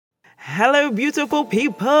Hello, beautiful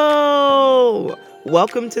people!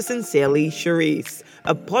 Welcome to Sincerely Charisse,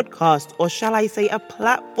 a podcast, or shall I say a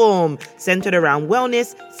platform, centered around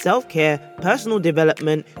wellness, self-care, personal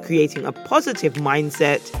development, creating a positive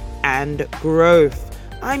mindset, and growth.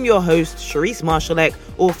 I'm your host, Charisse Marshallek,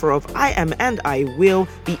 author of I Am and I Will,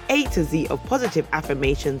 the A to Z of positive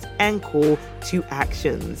affirmations and call to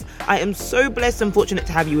actions. I am so blessed and fortunate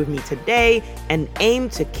to have you with me today and aim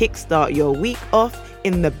to kickstart your week off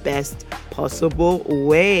in the best possible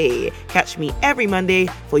way. Catch me every Monday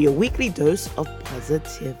for your weekly dose of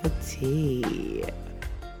positivity.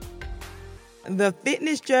 The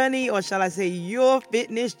fitness journey, or shall I say your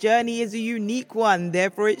fitness journey, is a unique one.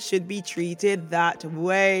 Therefore, it should be treated that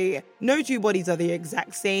way. No two bodies are the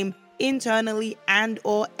exact same, internally and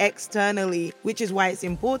or externally, which is why it's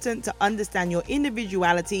important to understand your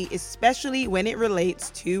individuality, especially when it relates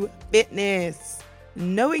to fitness.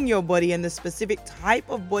 Knowing your body and the specific type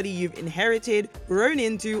of body you've inherited, grown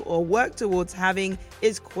into, or worked towards having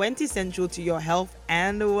is quintessential to your health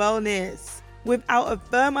and wellness. Without a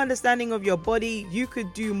firm understanding of your body, you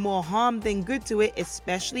could do more harm than good to it,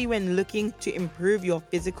 especially when looking to improve your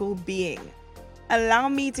physical being. Allow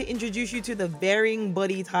me to introduce you to the varying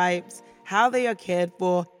body types, how they are cared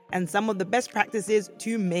for, and some of the best practices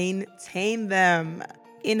to maintain them,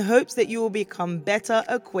 in hopes that you will become better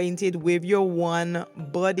acquainted with your one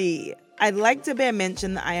body. I'd like to bear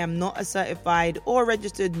mention that I am not a certified or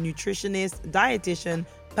registered nutritionist, dietitian,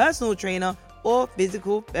 personal trainer, or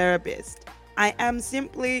physical therapist. I am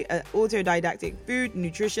simply an autodidactic food,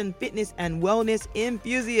 nutrition, fitness, and wellness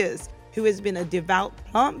enthusiast who has been a devout,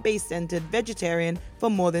 plant-based centered vegetarian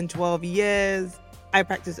for more than 12 years. I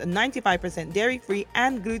practice a 95% dairy-free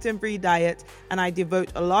and gluten-free diet, and I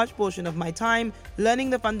devote a large portion of my time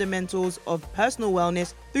learning the fundamentals of personal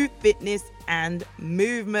wellness through fitness and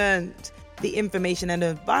movement. The information and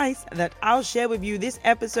advice that I'll share with you this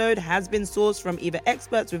episode has been sourced from either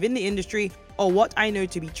experts within the industry or what I know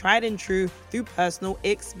to be tried and true through personal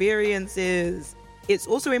experiences. It's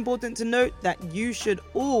also important to note that you should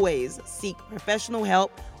always seek professional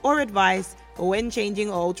help or advice when changing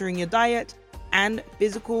or altering your diet and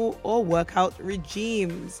physical or workout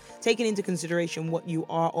regimes, taking into consideration what you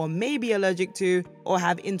are or may be allergic to or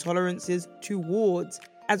have intolerances towards,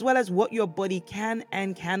 as well as what your body can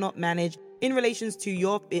and cannot manage in relation to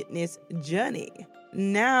your fitness journey.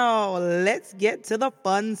 Now, let's get to the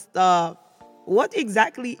fun stuff. What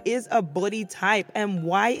exactly is a body type, and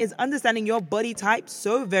why is understanding your body type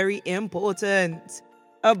so very important?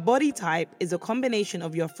 A body type is a combination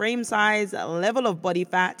of your frame size, level of body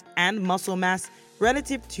fat, and muscle mass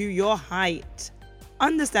relative to your height.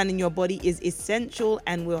 Understanding your body is essential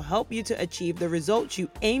and will help you to achieve the results you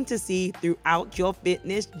aim to see throughout your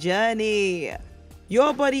fitness journey.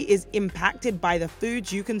 Your body is impacted by the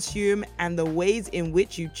foods you consume and the ways in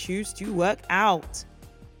which you choose to work out.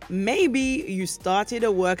 Maybe you started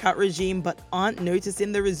a workout regime but aren't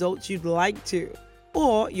noticing the results you'd like to.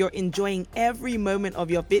 Or you're enjoying every moment of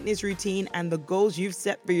your fitness routine and the goals you've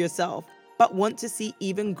set for yourself, but want to see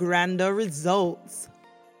even grander results.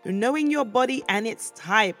 Knowing your body and its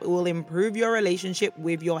type will improve your relationship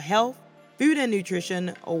with your health, food and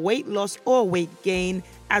nutrition, weight loss or weight gain,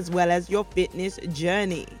 as well as your fitness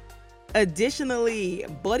journey. Additionally,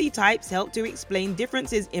 body types help to explain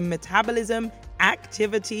differences in metabolism,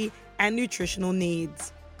 activity, and nutritional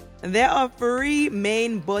needs. There are 3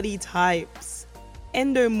 main body types.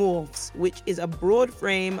 Endomorphs, which is a broad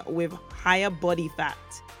frame with higher body fat.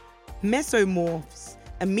 Mesomorphs,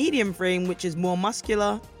 a medium frame which is more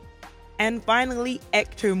muscular. And finally,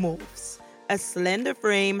 ectomorphs, a slender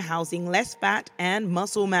frame housing less fat and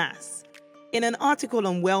muscle mass. In an article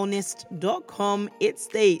on wellness.com, it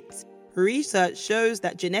states, research shows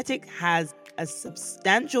that genetics has a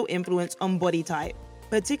substantial influence on body type,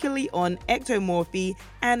 particularly on ectomorphy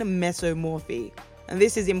and mesomorphy. And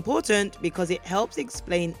this is important because it helps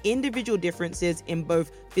explain individual differences in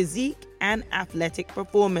both physique and athletic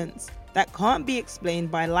performance that can't be explained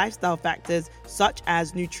by lifestyle factors such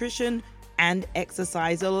as nutrition and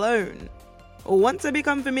exercise alone. Once I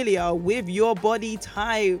become familiar with your body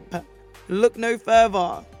type, look no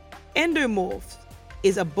further. Endomorph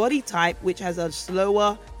is a body type which has a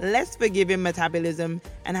slower, less forgiving metabolism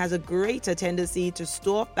and has a greater tendency to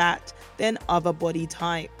store fat than other body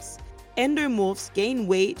types. Endomorphs gain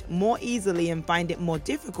weight more easily and find it more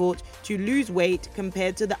difficult to lose weight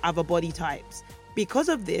compared to the other body types. Because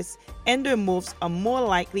of this, endomorphs are more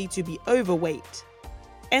likely to be overweight.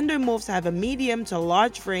 Endomorphs have a medium to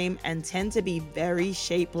large frame and tend to be very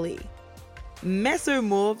shapely.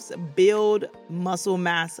 Mesomorphs build muscle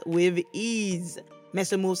mass with ease.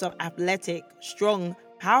 Mesomorphs are athletic, strong,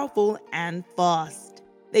 powerful, and fast.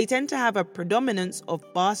 They tend to have a predominance of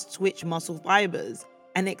fast-twitch muscle fibers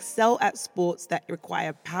and excel at sports that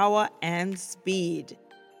require power and speed.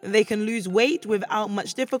 They can lose weight without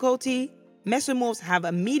much difficulty. Mesomorphs have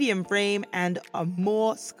a medium frame and a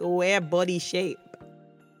more square body shape.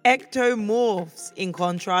 Ectomorphs. In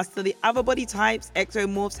contrast to the other body types,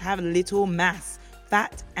 ectomorphs have little mass,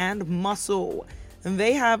 fat, and muscle.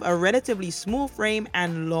 They have a relatively small frame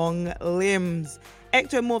and long limbs.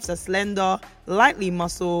 Ectomorphs are slender, lightly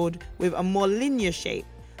muscled, with a more linear shape.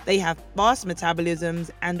 They have fast metabolisms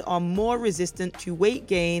and are more resistant to weight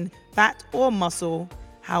gain, fat, or muscle.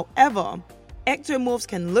 However, ectomorphs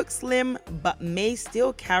can look slim but may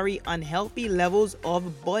still carry unhealthy levels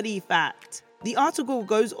of body fat. The article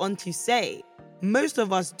goes on to say, most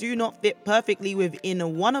of us do not fit perfectly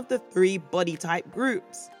within one of the 3 body type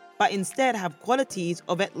groups, but instead have qualities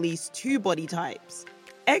of at least 2 body types.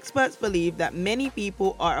 Experts believe that many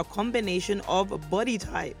people are a combination of body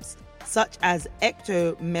types, such as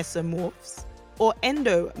ectomesomorphs or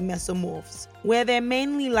endomesomorphs, where they're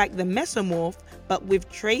mainly like the mesomorph but with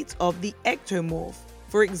traits of the ectomorph,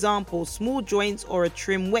 for example, small joints or a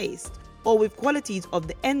trim waist, or with qualities of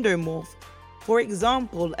the endomorph, for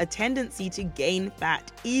example, a tendency to gain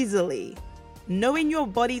fat easily. Knowing your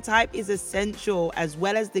body type is essential, as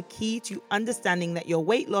well as the key to understanding that your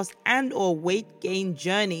weight loss and/or weight gain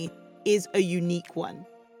journey is a unique one.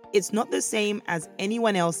 It's not the same as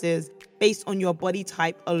anyone else's based on your body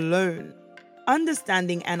type alone.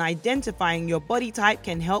 Understanding and identifying your body type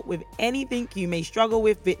can help with anything you may struggle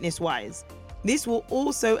with fitness-wise. This will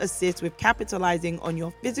also assist with capitalizing on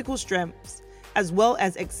your physical strengths, as well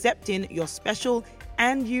as accepting your special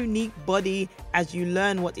and unique body as you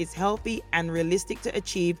learn what is healthy and realistic to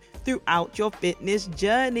achieve throughout your fitness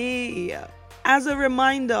journey. As a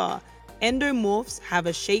reminder, endomorphs have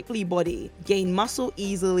a shapely body, gain muscle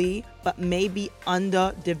easily, but may be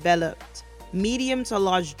underdeveloped. Medium to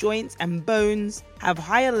large joints and bones, have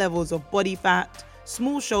higher levels of body fat,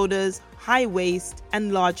 small shoulders, high waist,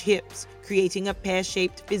 and large hips, creating a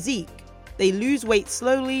pear-shaped physique. They lose weight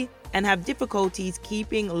slowly and have difficulties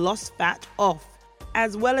keeping lost fat off,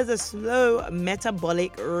 as well as a slow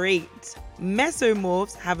metabolic rate.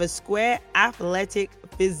 Mesomorphs have a square, athletic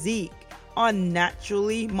physique, are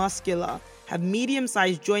naturally muscular, have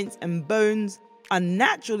medium-sized joints and bones, are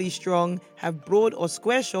naturally strong, have broad or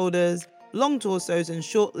square shoulders, long torsos and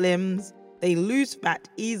short limbs. They lose fat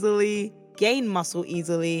easily, gain muscle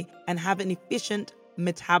easily, and have an efficient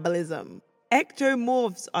metabolism.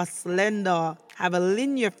 Ectomorphs are slender, have a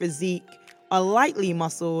linear physique, are lightly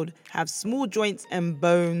muscled, have small joints and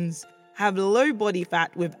bones, have low body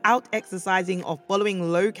fat without exercising or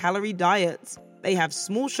following low-calorie diets. They have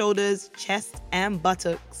small shoulders, chest, and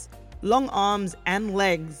buttocks, long arms and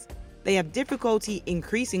legs. They have difficulty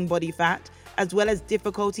increasing body fat, as well as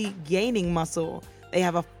difficulty gaining muscle. They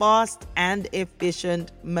have a fast and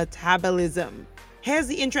efficient metabolism. Here's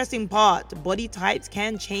the interesting part. Body types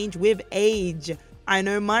can change with age. I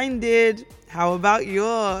know mine did. How about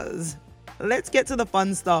yours? Let's get to the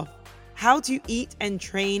fun stuff. How to eat and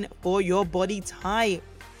train for your body type.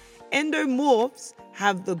 Endomorphs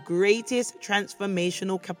have the greatest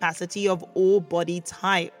transformational capacity of all body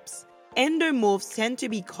types. Endomorphs tend to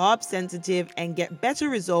be carb sensitive and get better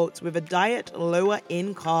results with a diet lower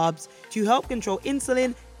in carbs to help control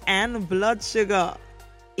insulin and blood sugar.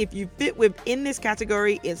 If you fit within this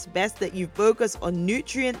category, it's best that you focus on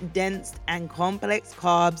nutrient-dense and complex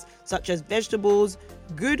carbs such as vegetables,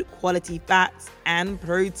 good quality fats, and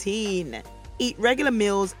protein. Eat regular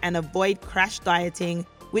meals and avoid crash dieting,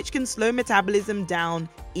 which can slow metabolism down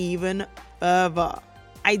even further.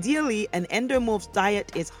 Ideally, an endomorph's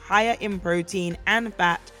diet is higher in protein and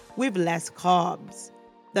fat with less carbs.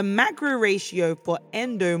 The macro ratio for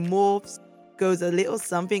endomorphs goes a little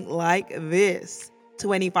something like this: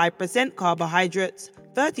 25% carbohydrates,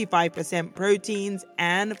 35% proteins,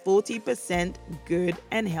 and 40% good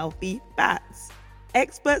and healthy fats.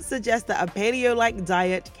 Experts suggest that a paleo-like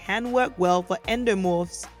diet can work well for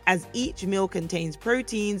endomorphs, as each meal contains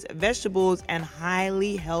proteins, vegetables, and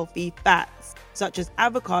highly healthy fats, such as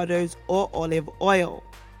avocados or olive oil.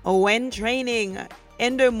 When training,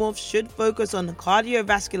 endomorphs should focus on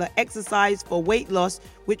cardiovascular exercise for weight loss,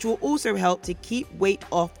 which will also help to keep weight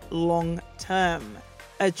off long term.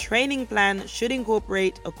 A training plan should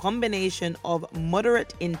incorporate a combination of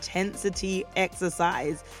moderate intensity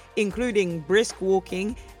exercise, including brisk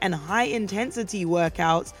walking, and high intensity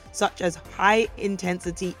workouts such as high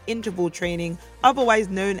intensity interval training, otherwise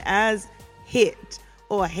known as HIIT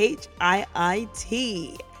or HIIT,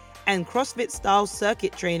 and CrossFit style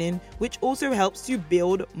circuit training, which also helps to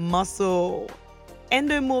build muscle.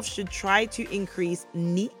 Endomorphs should try to increase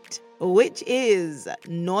NEAT, which is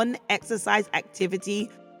non-exercise activity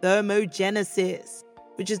thermogenesis,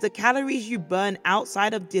 which is the calories you burn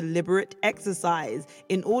outside of deliberate exercise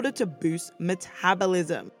in order to boost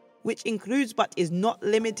metabolism, which includes but is not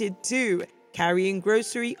limited to carrying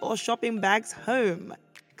grocery or shopping bags home,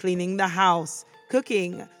 cleaning the house,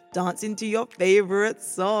 cooking, dancing to your favorite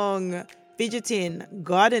song, fidgeting,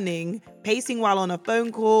 gardening, pacing while on a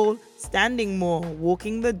phone call, standing more,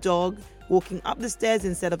 walking the dog, walking up the stairs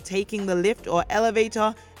instead of taking the lift or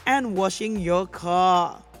elevator, and washing your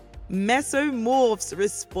car. Mesomorphs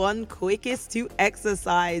respond quickest to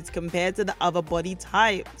exercise compared to the other body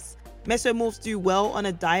types. Mesomorphs do well on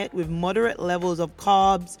a diet with moderate levels of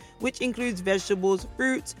carbs, which includes vegetables,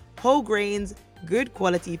 fruits, whole grains, good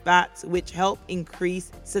quality fats, which help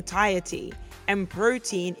increase satiety, and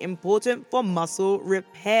protein important for muscle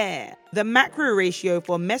repair. The macro ratio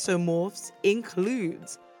for mesomorphs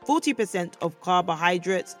includes 40% of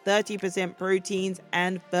carbohydrates, 30% proteins,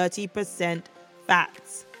 and 30%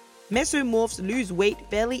 fats. Mesomorphs lose weight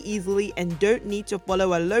fairly easily and don't need to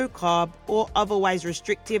follow a low-carb or otherwise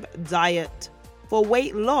restrictive diet. For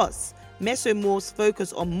weight loss, mesomorphs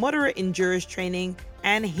focus on moderate endurance training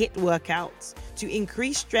and HIIT workouts. To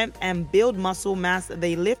increase strength and build muscle mass,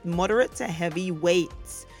 they lift moderate to heavy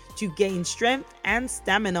weights. To gain strength and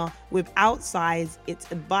stamina without size, it's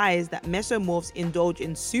advised that mesomorphs indulge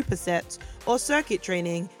in supersets or circuit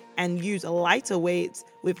training and use lighter weights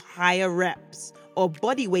with higher reps, or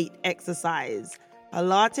body weight exercise.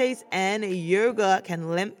 Pilates and yoga can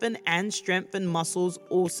lengthen and strengthen muscles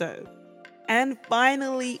also. And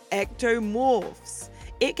finally, ectomorphs.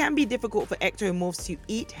 It can be difficult for ectomorphs to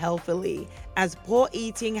eat healthily, as poor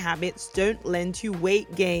eating habits don't lend to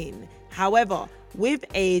weight gain. However, with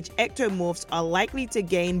age, ectomorphs are likely to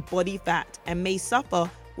gain body fat and may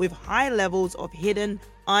suffer with high levels of hidden,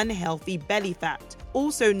 unhealthy belly fat,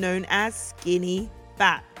 also known as skinny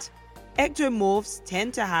fat. Ectomorphs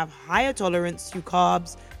tend to have higher tolerance to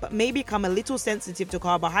carbs, but may become a little sensitive to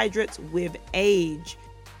carbohydrates with age.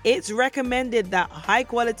 It's recommended that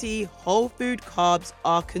high-quality whole food carbs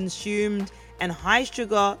are consumed and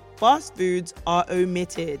high-sugar fast foods are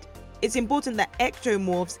omitted. It's important that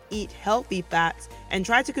ectomorphs eat healthy fats and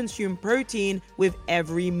try to consume protein with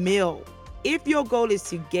every meal. If your goal is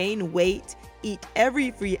to gain weight, eat every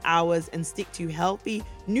 3 hours and stick to healthy,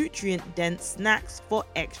 nutrient-dense snacks for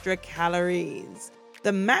extra calories.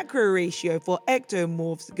 The macro ratio for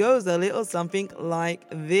ectomorphs goes a little something like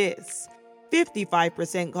this: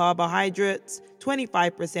 55% carbohydrates,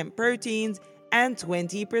 25% proteins, and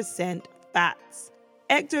 20% fats.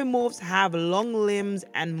 Ectomorphs have long limbs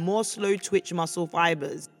and more slow twitch muscle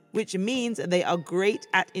fibers, which means they are great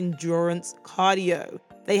at endurance cardio.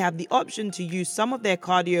 They have the option to use some of their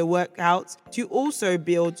cardio workouts to also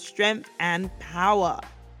build strength and power.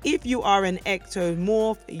 If you are an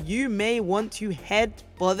ectomorph, you may want to head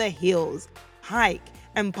for the hills, hike,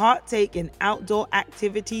 and partake in outdoor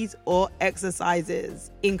activities or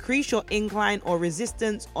exercises. Increase your incline or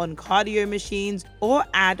resistance on cardio machines, or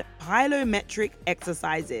add plyometric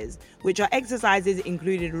exercises, which are exercises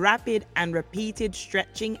including rapid and repeated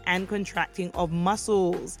stretching and contracting of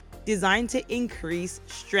muscles, designed to increase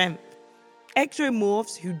strength.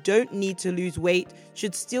 Ectomorphs who don't need to lose weight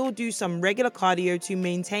should still do some regular cardio to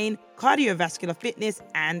maintain cardiovascular fitness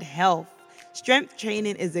and health. Strength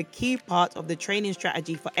training is a key part of the training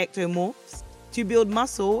strategy for ectomorphs. To build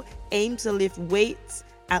muscle, aim to lift weights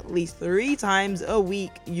at least 3 times a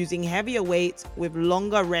week using heavier weights with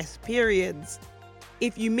longer rest periods.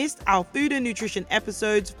 If you missed our food and nutrition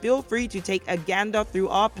episodes, feel free to take a gander through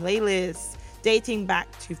our playlists dating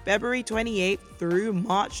back to February 28th through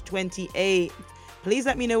March 28th. Please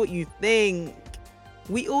let me know what you think.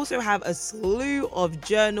 We also have a slew of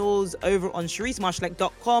journals over on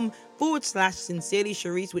ChariceMarshallek.com/Sincerely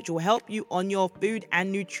Charisse, which will help you on your food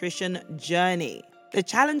and nutrition journey. The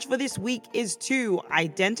challenge for this week is to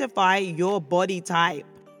identify your body type.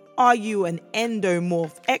 Are you an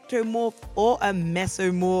endomorph, ectomorph, or a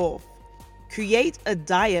mesomorph? Create a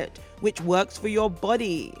diet which works for your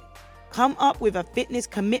body. Come up with a fitness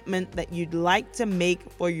commitment that you'd like to make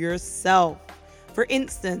for yourself. For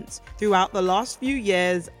instance, throughout the last few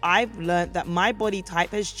years, I've learned that my body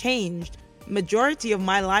type has changed. Majority of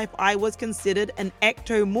my life, I was considered an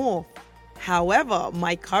ectomorph. However,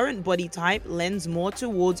 my current body type lends more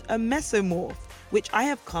towards a mesomorph, which I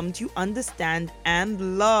have come to understand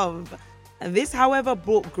and love. This, however,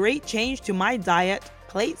 brought great change to my diet,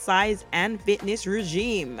 plate size, and fitness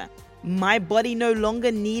regime. My body no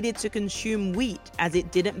longer needed to consume wheat as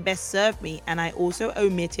it didn't best serve me, and I also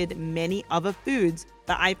omitted many other foods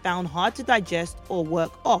that I found hard to digest or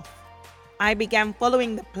work off. I began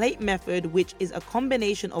following the plate method, which is a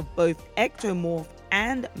combination of both ectomorph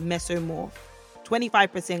and mesomorph.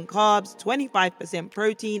 25% carbs, 25%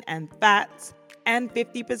 protein and fats, and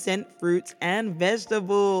 50% fruits and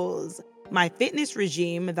vegetables. My fitness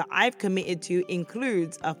regime that I've committed to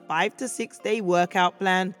includes a 5 to 6 day workout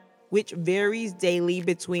plan, which varies daily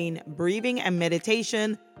between breathing and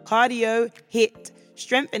meditation, cardio, HIIT,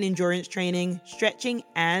 strength and endurance training, stretching,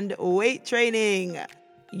 and weight training.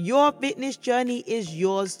 Your fitness journey is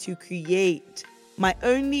yours to create. My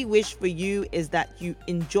only wish for you is that you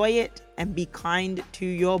enjoy it and be kind to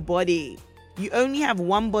your body. You only have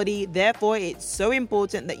one body, therefore it's so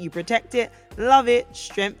important that you protect it, love it,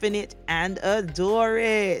 strengthen it, and adore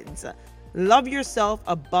it. Love yourself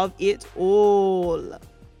above it all.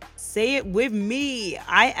 Say it with me.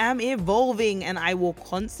 I am evolving and I will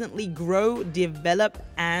constantly grow, develop,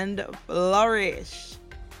 and flourish.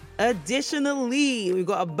 Additionally, we've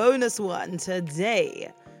got a bonus one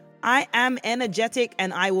today. I am energetic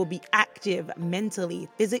and I will be active mentally,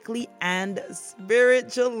 physically, and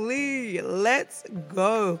spiritually. Let's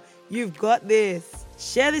go. You've got this.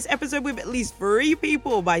 Share this episode with at least 3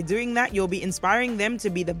 people. By doing that, you'll be inspiring them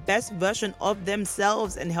to be the best version of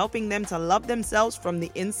themselves and helping them to love themselves from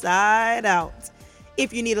the inside out.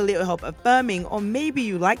 If you need a little help affirming, or maybe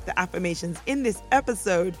you like the affirmations in this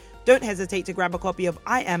episode, don't hesitate to grab a copy of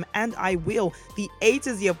I Am and I Will, the A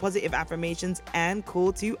to Z of positive affirmations and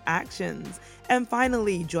call to actions. And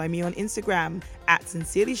finally, join me on Instagram at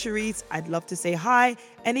Sincerely Charisse. I'd love to say hi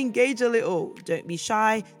and engage a little. Don't be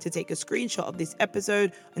shy to take a screenshot of this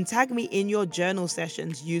episode and tag me in your journal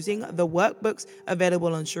sessions using the workbooks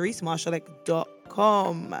available on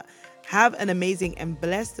CharisseMarshallek.com. Have an amazing and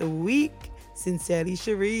blessed week. Sincerely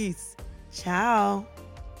Charisse. Ciao.